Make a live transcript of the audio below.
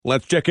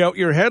Let's check out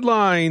your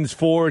headlines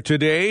for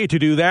today. To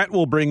do that,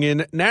 we'll bring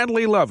in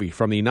Natalie Lovie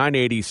from the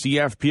 980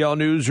 CFPL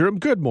newsroom.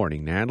 Good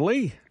morning,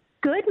 Natalie.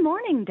 Good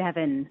morning,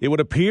 Devon. It would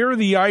appear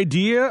the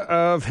idea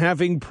of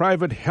having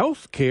private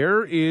health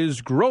care is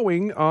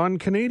growing on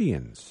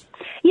Canadians.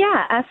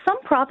 Yeah, as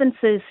some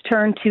provinces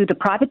turn to the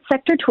private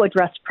sector to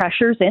address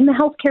pressures in the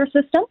healthcare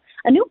system,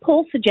 a new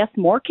poll suggests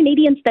more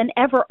Canadians than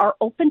ever are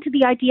open to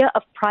the idea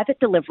of private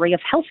delivery of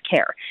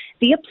healthcare.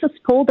 The Ipsos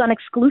poll, done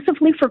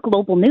exclusively for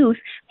Global News,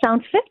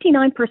 found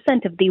 59%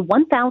 of the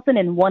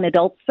 1,001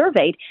 adults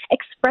surveyed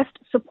expressed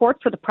support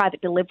for the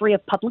private delivery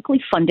of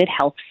publicly funded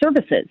health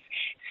services.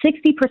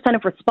 60%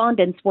 of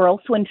respondents were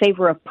also in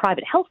favor of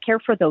private health care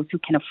for those who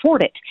can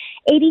afford it.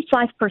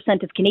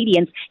 85% of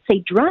Canadians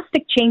say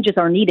drastic changes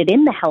are needed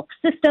in the health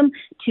system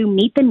to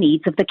meet the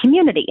needs of the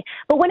community.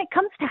 But when it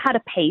comes to how to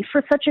pay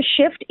for such a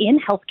shift in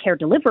healthcare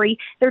delivery,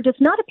 there does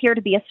not appear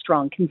to be a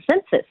strong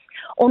consensus.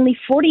 Only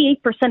 48%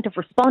 of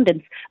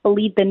respondents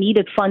believe the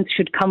needed funds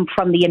should come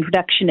from the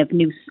introduction of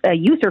new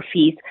user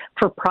fees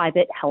for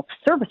private health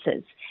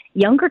services.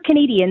 Younger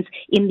Canadians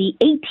in the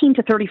 18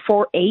 to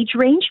 34 age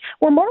range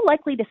were more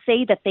likely to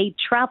say that they'd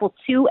travel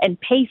to and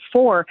pay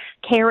for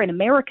care in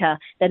America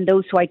than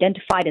those who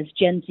identified as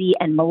Gen Z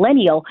and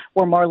millennial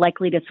were more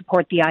likely to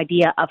support the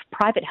idea of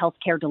private health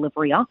care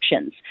delivery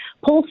options.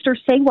 Pollsters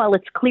say while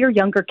it's clear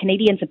younger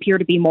Canadians appear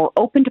to be more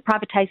open to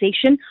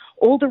privatization,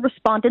 older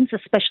respondents,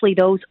 especially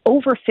those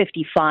over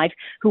 55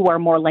 who are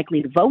more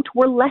likely to vote,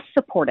 were less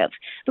supportive.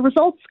 The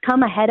results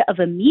come ahead of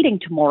a meeting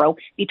tomorrow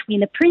between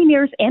the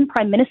premiers and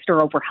prime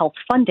minister over health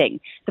funding.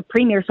 The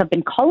premiers have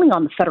been calling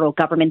on the federal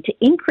government to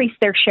increase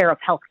their share of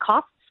health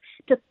costs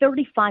to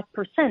 35%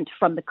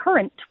 from the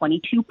current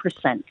 22%.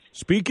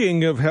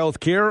 Speaking of health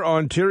care,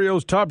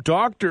 Ontario's top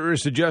doctor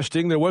is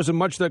suggesting there wasn't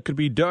much that could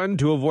be done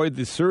to avoid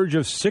the surge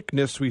of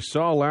sickness we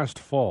saw last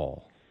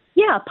fall.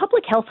 Yeah,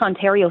 Public Health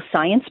Ontario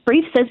Science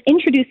Brief says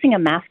introducing a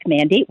mask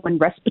mandate when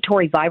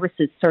respiratory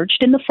viruses surged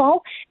in the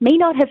fall may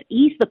not have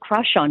eased the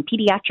crush on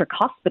pediatric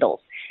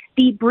hospitals.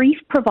 The brief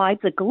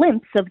provides a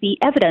glimpse of the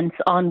evidence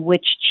on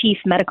which Chief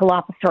Medical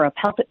Officer of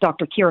Health,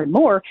 Dr. Kieran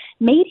Moore,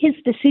 made his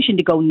decision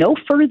to go no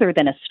further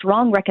than a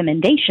strong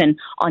recommendation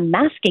on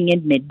masking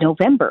in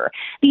mid-November.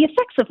 The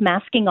effects of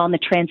masking on the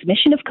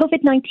transmission of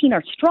COVID-19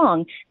 are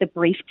strong, the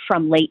brief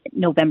from late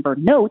November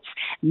notes.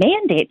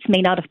 Mandates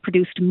may not have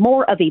produced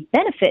more of a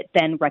benefit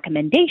than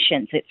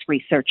recommendations, its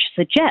research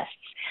suggests.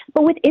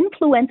 But with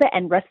influenza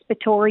and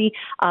respiratory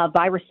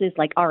viruses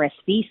like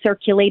RSV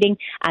circulating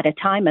at a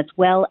time as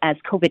well as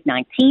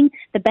COVID-19,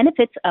 the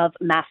benefits of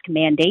mask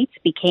mandates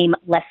became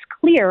less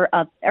clear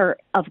of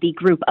the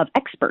group of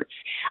experts.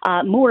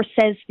 Moore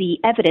says the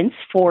evidence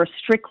for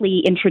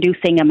strictly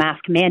introducing a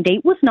mask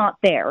mandate was not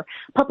there.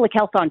 Public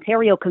Health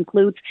Ontario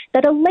concludes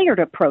that a layered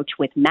approach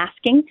with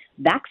masking,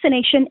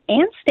 vaccination,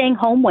 and staying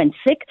home when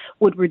sick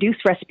would reduce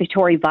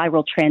respiratory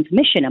viral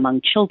transmission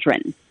among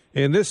children.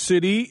 In this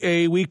city,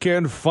 a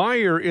weekend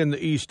fire in the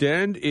East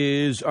End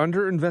is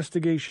under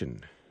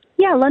investigation.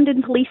 Yeah,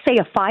 London police say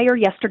a fire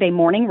yesterday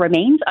morning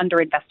remains under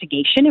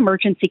investigation.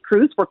 Emergency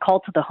crews were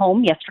called to the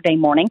home yesterday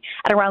morning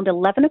at around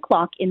 11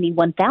 o'clock in the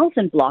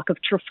 1000 block of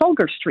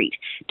Trafalgar Street.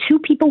 2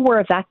 people were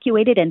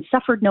evacuated and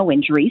suffered no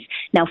injuries.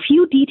 Now,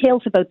 few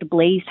details about the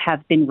blaze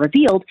have been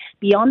revealed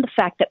beyond the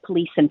fact that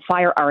police and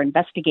fire are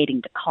investigating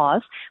the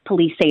cause.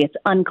 Police say it's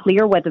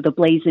unclear whether the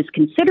blaze is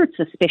considered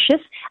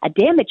suspicious. A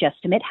damage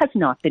estimate has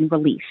not been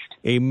released.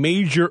 A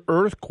major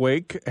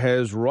earthquake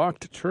has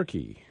rocked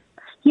Turkey.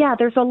 Yeah,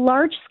 there's a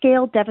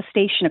large-scale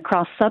devastation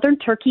across southern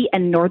Turkey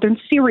and northern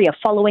Syria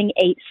following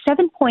a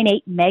 7.8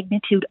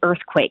 magnitude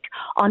earthquake.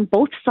 On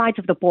both sides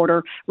of the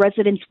border,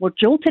 residents were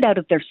jolted out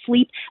of their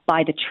sleep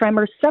by the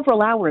tremors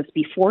several hours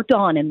before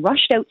dawn and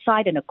rushed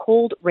outside in a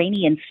cold,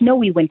 rainy, and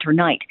snowy winter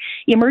night.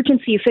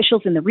 Emergency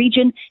officials in the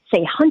region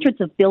say hundreds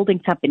of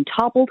buildings have been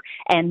toppled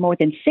and more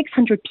than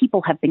 600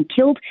 people have been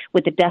killed,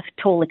 with the death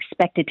toll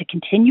expected to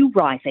continue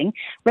rising.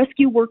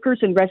 Rescue workers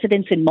and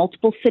residents in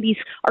multiple cities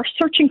are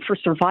searching for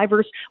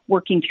survivors,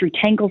 working through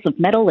tangles of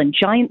metal and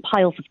giant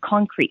piles of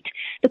concrete.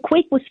 The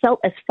quake was felt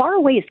as far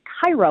away as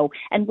Cairo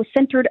and was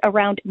centered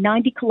around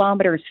 90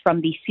 kilometers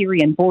from the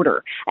Syrian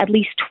border. At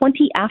least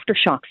 20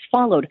 aftershocks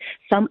followed.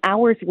 Some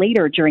hours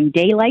later during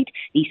daylight,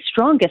 the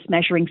strongest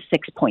measuring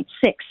 6.6.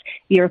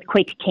 The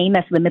earthquake came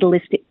as the Middle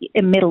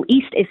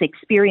East is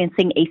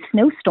experiencing a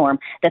snowstorm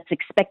that's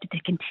expected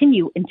to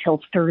continue until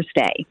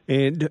Thursday.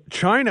 And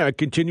China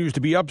continues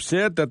to be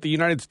upset that the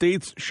United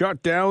States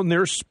shot down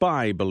their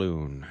spy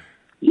balloon.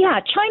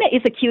 Yeah, China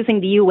is accusing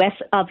the U.S.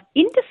 of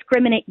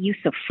indiscriminate use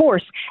of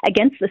force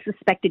against the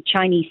suspected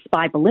Chinese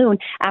spy balloon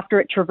after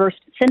it traversed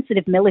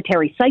sensitive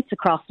military sites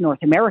across North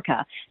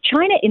America.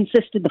 China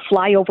insisted the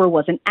flyover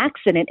was an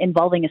accident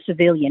involving a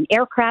civilian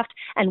aircraft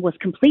and was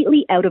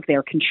completely out of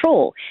their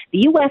control.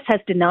 The U.S. has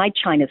denied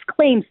China's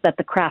claims that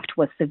the craft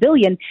was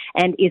civilian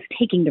and is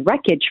taking the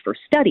wreckage for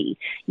study.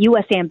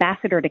 U.S.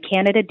 Ambassador to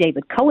Canada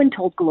David Cohen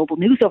told Global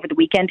News over the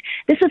weekend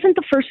this isn't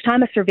the first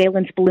time a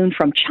surveillance balloon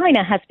from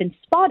China has been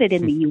spotted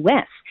in the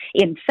U.S.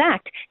 In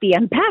fact, the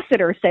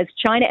ambassador says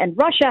China and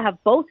Russia have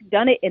both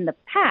done it in the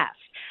past.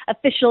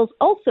 Officials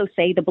also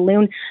say the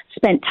balloon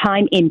spent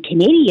time in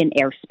Canadian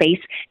airspace.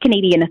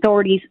 Canadian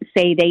authorities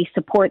say they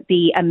support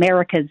the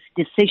America's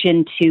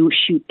decision to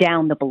shoot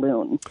down the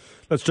balloon.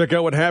 Let's check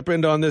out what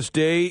happened on this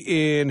day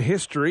in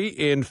history.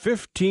 In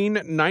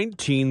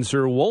 1519,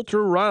 Sir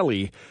Walter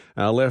Raleigh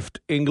left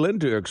England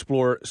to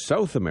explore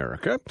South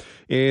America.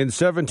 In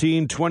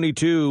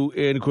 1722,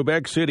 in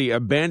Quebec City,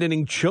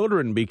 abandoning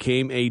children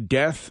became a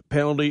death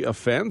penalty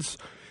offense.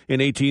 In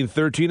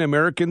 1813,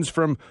 Americans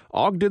from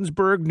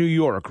Ogdensburg, New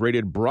York,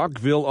 raided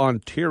Brockville,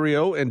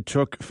 Ontario, and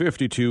took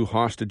 52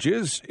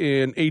 hostages.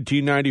 In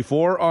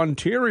 1894,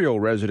 Ontario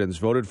residents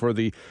voted for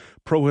the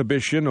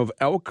prohibition of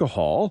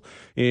alcohol.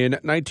 In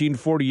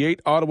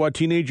 1948, Ottawa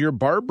teenager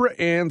Barbara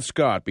Ann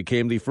Scott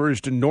became the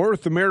first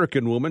North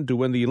American woman to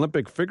win the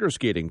Olympic figure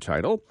skating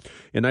title.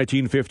 In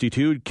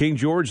 1952, King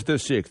George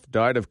VI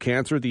died of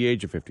cancer at the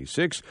age of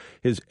 56.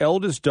 His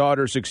eldest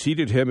daughter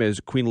succeeded him as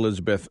Queen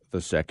Elizabeth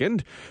II.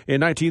 In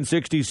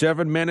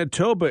 1967,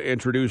 Manitoba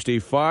introduced a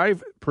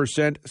 5%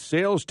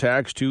 sales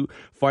tax to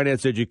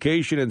finance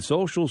education and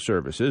social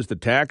services. The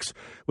tax,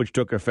 which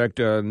took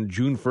effect on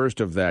June 1st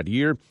of that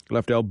year,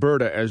 left Alberta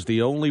as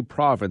the only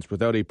province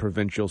without a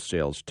provincial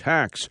sales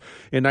tax.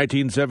 In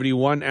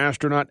 1971,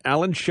 astronaut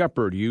Alan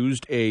Shepard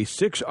used a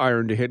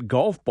 6-iron to hit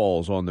golf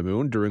balls on the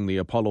moon during the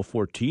Apollo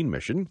 14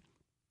 mission.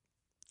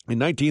 In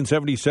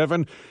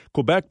 1977,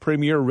 Quebec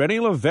Premier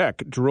René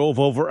Lévesque drove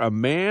over a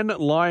man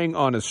lying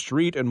on a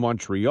street in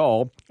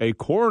Montreal. A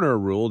coroner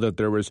ruled that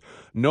there was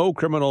no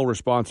criminal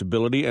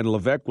responsibility, and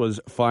Lévesque was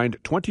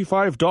fined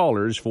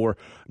 $25 for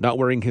not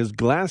wearing his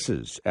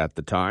glasses at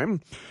the time.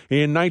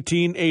 In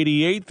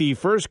 1988, the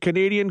first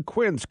Canadian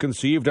quints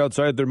conceived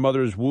outside their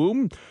mother's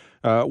womb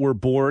were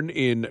born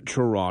in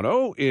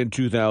Toronto. In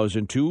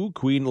 2002,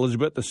 Queen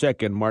Elizabeth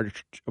II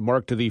marked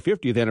the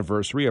 50th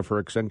anniversary of her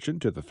ascension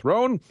to the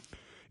throne.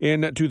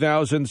 In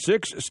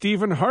 2006,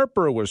 Stephen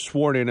Harper was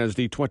sworn in as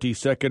the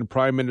 22nd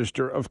Prime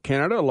Minister of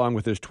Canada, along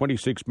with his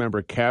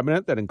 26-member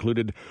cabinet that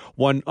included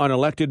one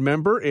unelected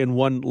member and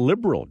one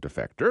Liberal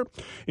defector.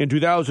 In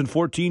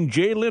 2014,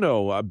 Jay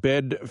Leno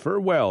bid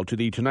farewell to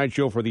The Tonight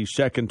Show for the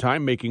second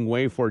time, making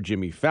way for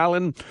Jimmy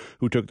Fallon,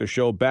 who took the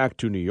show back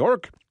to New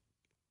York.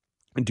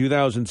 In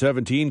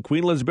 2017,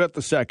 Queen Elizabeth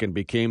II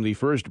became the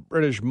first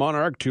British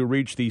monarch to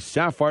reach the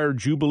Sapphire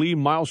Jubilee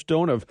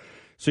milestone of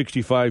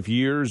 65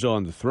 years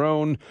on the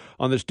throne.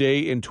 On this day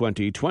in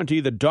 2020,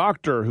 the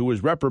doctor who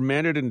was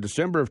reprimanded in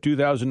December of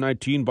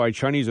 2019 by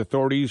Chinese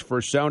authorities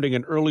for sounding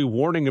an early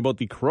warning about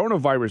the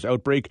coronavirus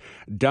outbreak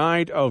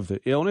died of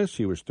the illness.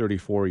 He was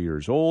 34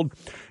 years old.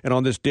 And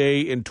on this day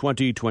in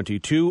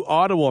 2022,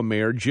 Ottawa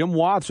Mayor Jim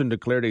Watson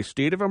declared a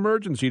state of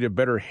emergency to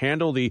better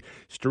handle the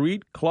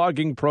street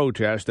clogging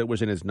protest that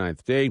was in its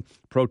 9th day.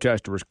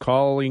 Protesters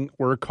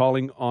were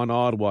calling on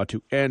Ottawa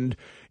to end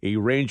a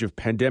range of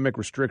pandemic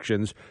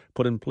restrictions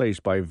put in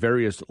place by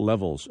various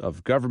levels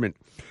of government.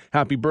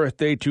 Happy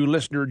birthday to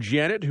listener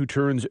Janet, who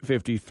turns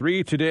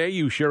 53 today.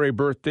 You share a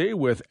birthday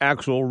with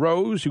Axl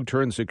Rose, who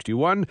turns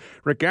 61.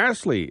 Rick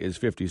Astley is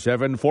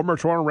 57. Former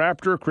Toronto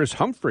Raptor Chris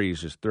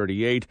Humphries is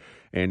 38.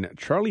 And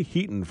Charlie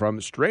Heaton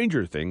from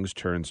Stranger Things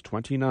turns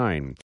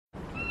 29.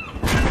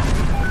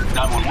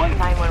 911.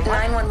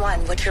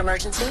 911. What's your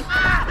emergency?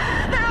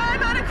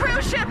 I'm on a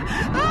cruise ship.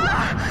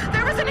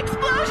 There was an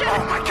explosion.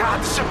 Oh my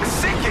God, the ship is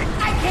sinking.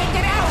 I can't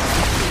get out.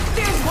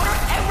 There's water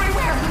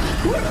everywhere.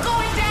 We're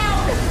going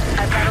down.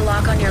 I've got a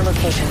lock on your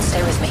location.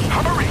 Stay with me.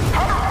 Hurry.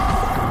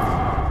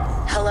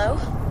 Hello?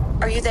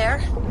 Are you there?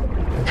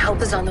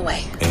 Help is on the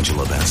way.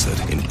 Angela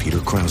Bassett and Peter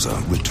Krause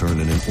return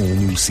in an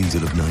all-new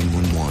season of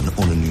 911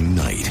 on a new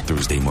night.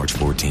 Thursday, March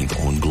 14th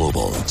on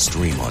Global.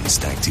 Stream on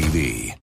Stack TV.